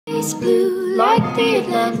It's blue like the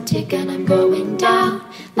Atlantic, and I'm going down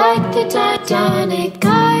like the Titanic.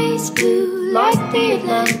 Eyes blue like the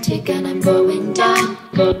Atlantic, and I'm going down,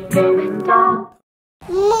 going down.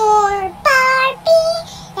 More Barbie,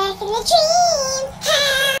 like in a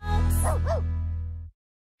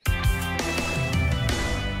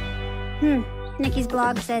dream. Nikki's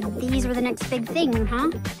blog said these were the next big thing, huh?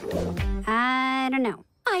 I don't know.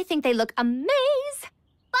 I think they look amazing.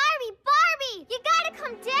 Barbie, you gotta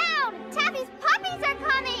come down. Taffy's puppies are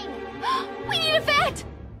coming. We need a vet.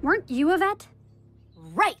 Weren't you a vet?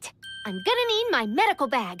 Right. I'm gonna need my medical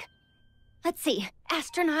bag. Let's see.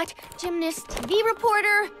 Astronaut, gymnast, TV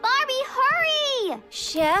reporter. Barbie, hurry!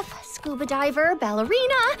 Chef, scuba diver,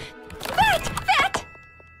 ballerina. Vet!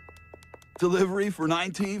 Delivery for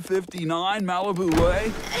 1959 Malibu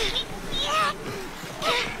Way.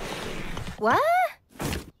 What?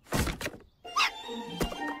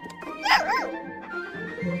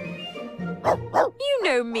 You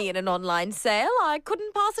know me in an online sale. I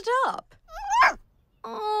couldn't pass it up.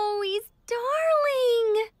 Oh, he's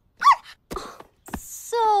darling.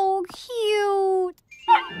 So cute.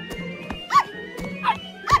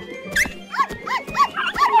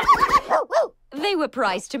 They were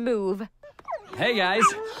priced to move. Hey, guys.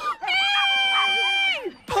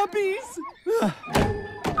 Puppies!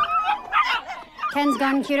 Ken's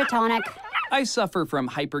gone cutatonic. I suffer from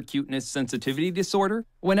hypercuteness sensitivity disorder.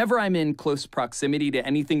 Whenever I'm in close proximity to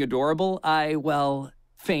anything adorable, I, well,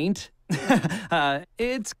 faint.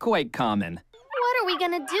 It's quite common. What are we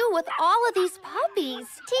gonna do with all of these puppies?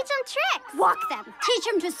 Teach them tricks. Walk them. Teach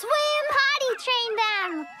them to swim. Potty train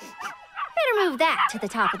them. Better move that to the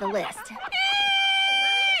top of the list.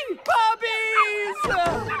 Puppies!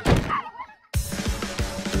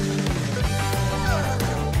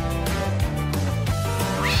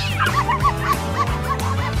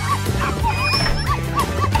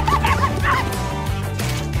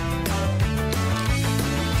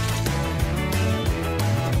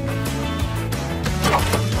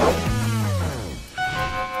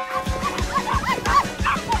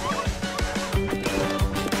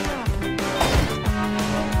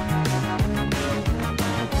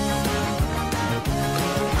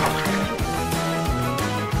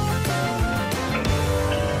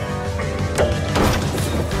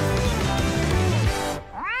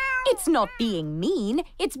 It's not being mean,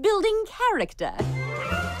 it's building character.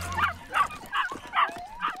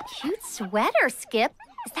 Cute sweater, Skip.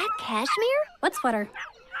 Is that cashmere? What sweater?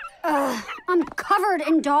 Ugh, I'm covered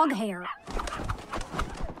in dog hair.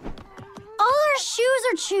 All our shoes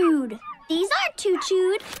are chewed. These aren't too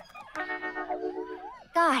chewed.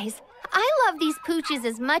 Guys, I love these pooches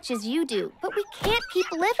as much as you do, but we can't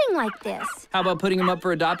keep living like this. How about putting them up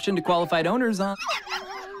for adoption to qualified owners, huh?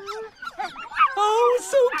 Oh,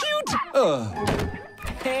 so cute!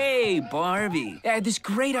 Hey, Barbie. I had this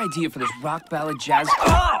great idea for this rock ballad jazz.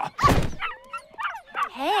 Oh!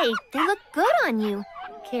 Hey, they look good on you.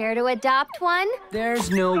 Care to adopt one? There's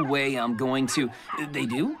no way I'm going to. They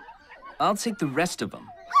do? I'll take the rest of them.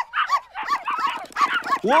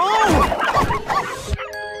 Whoa!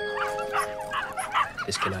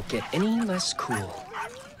 This cannot get any less cool.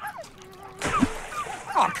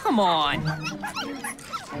 Oh, come on!